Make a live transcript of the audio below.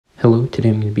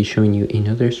Today I'm going to be showing you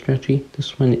another strategy.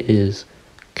 This one is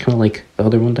kind of like the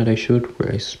other one that I showed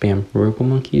where I spam robo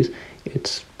monkeys.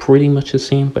 It's pretty much the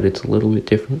same, but it's a little bit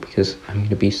different because I'm going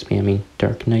to be spamming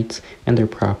dark knights and their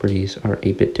properties are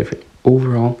a bit different.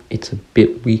 Overall, it's a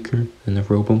bit weaker than the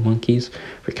robo monkeys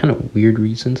for kind of weird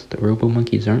reasons. The robo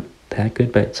monkeys aren't that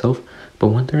good by itself, but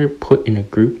when they're put in a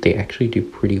group, they actually do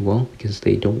pretty well because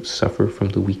they don't suffer from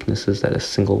the weaknesses that a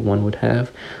single one would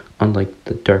have, unlike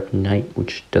the Dark Knight,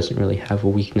 which doesn't really have a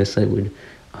weakness that would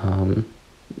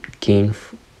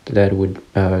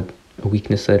a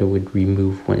weakness that it would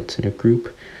remove when it's in a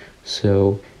group.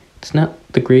 So it's not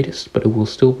the greatest, but it will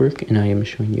still work, and I am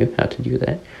showing you how to do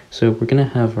that. So we're gonna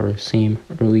have our same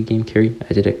early game carry.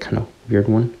 I did a kind of weird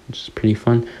one, which is pretty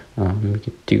fun. We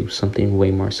could do something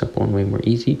way more simple and way more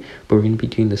easy, but we're gonna be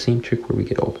doing the same trick where we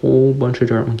get a whole bunch of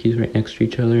dart monkeys right next to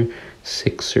each other,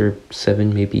 6 or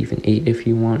 7, maybe even 8 if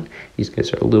you want. These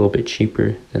guys are a little bit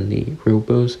cheaper than the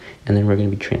robos, and then we're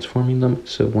going to be transforming them.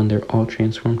 So when they're all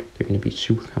transformed, they're going to be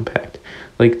super compact.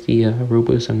 Like the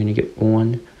robos, I'm going to get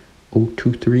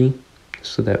 1023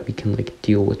 so that we can like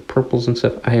deal with purples and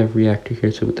stuff. I have reactor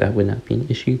here, so that would not be an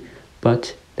issue,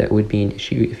 but that would be an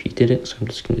issue if you did it. So I'm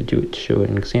just going to do it to show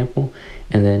an example,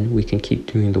 and then we can keep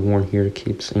doing the Warn Hero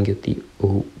Capes and get the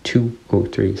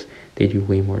 0203s. They do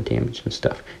way more damage and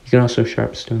stuff. You can also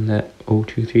sharpstone that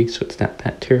 023, so it's not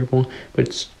that terrible, but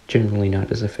it's generally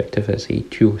not as effective as a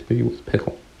 203 with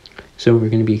Pickle. So we're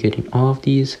going to be getting all of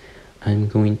these. I'm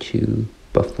going to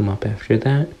buff them up after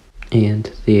that,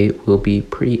 and they will be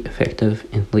pretty effective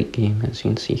in late game, as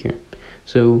you can see here.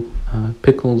 So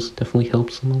Pickles definitely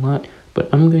helps them a lot, but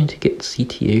I'm going to get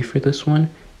CTA for this one,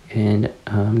 and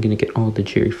I'm going to get all the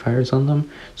Jerry Fires on them.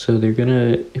 So they're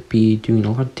going to be doing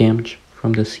a lot of damage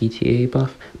from the CTA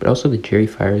buff, but also the Jerry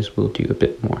Fires will do a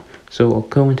bit more. So I'll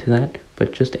go into that,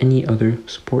 but just any other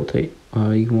support that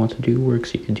you want to do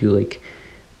works. You could do like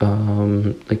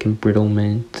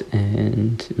embrittlement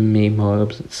and May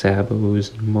mobs, and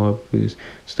sabos, and mobus,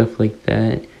 stuff like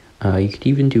that. You could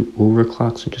even do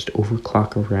overclocks and just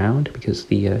overclock around, because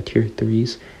the tier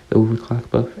 3s, the overclock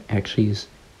buff actually is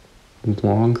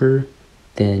longer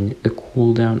than the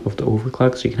cooldown of the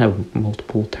overclock, so you can have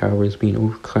multiple towers being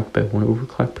overclocked by one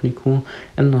overclock. Pretty cool.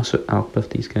 And then also alch buff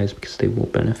these guys because they will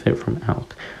benefit from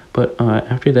alch. But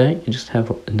after that, you just have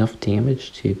enough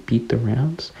damage to beat the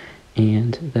rounds,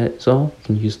 and that's all. You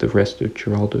can use the rest of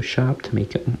Geraldo's shop to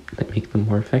make them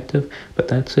more effective, but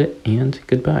that's it, and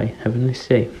goodbye. Have a nice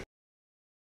day.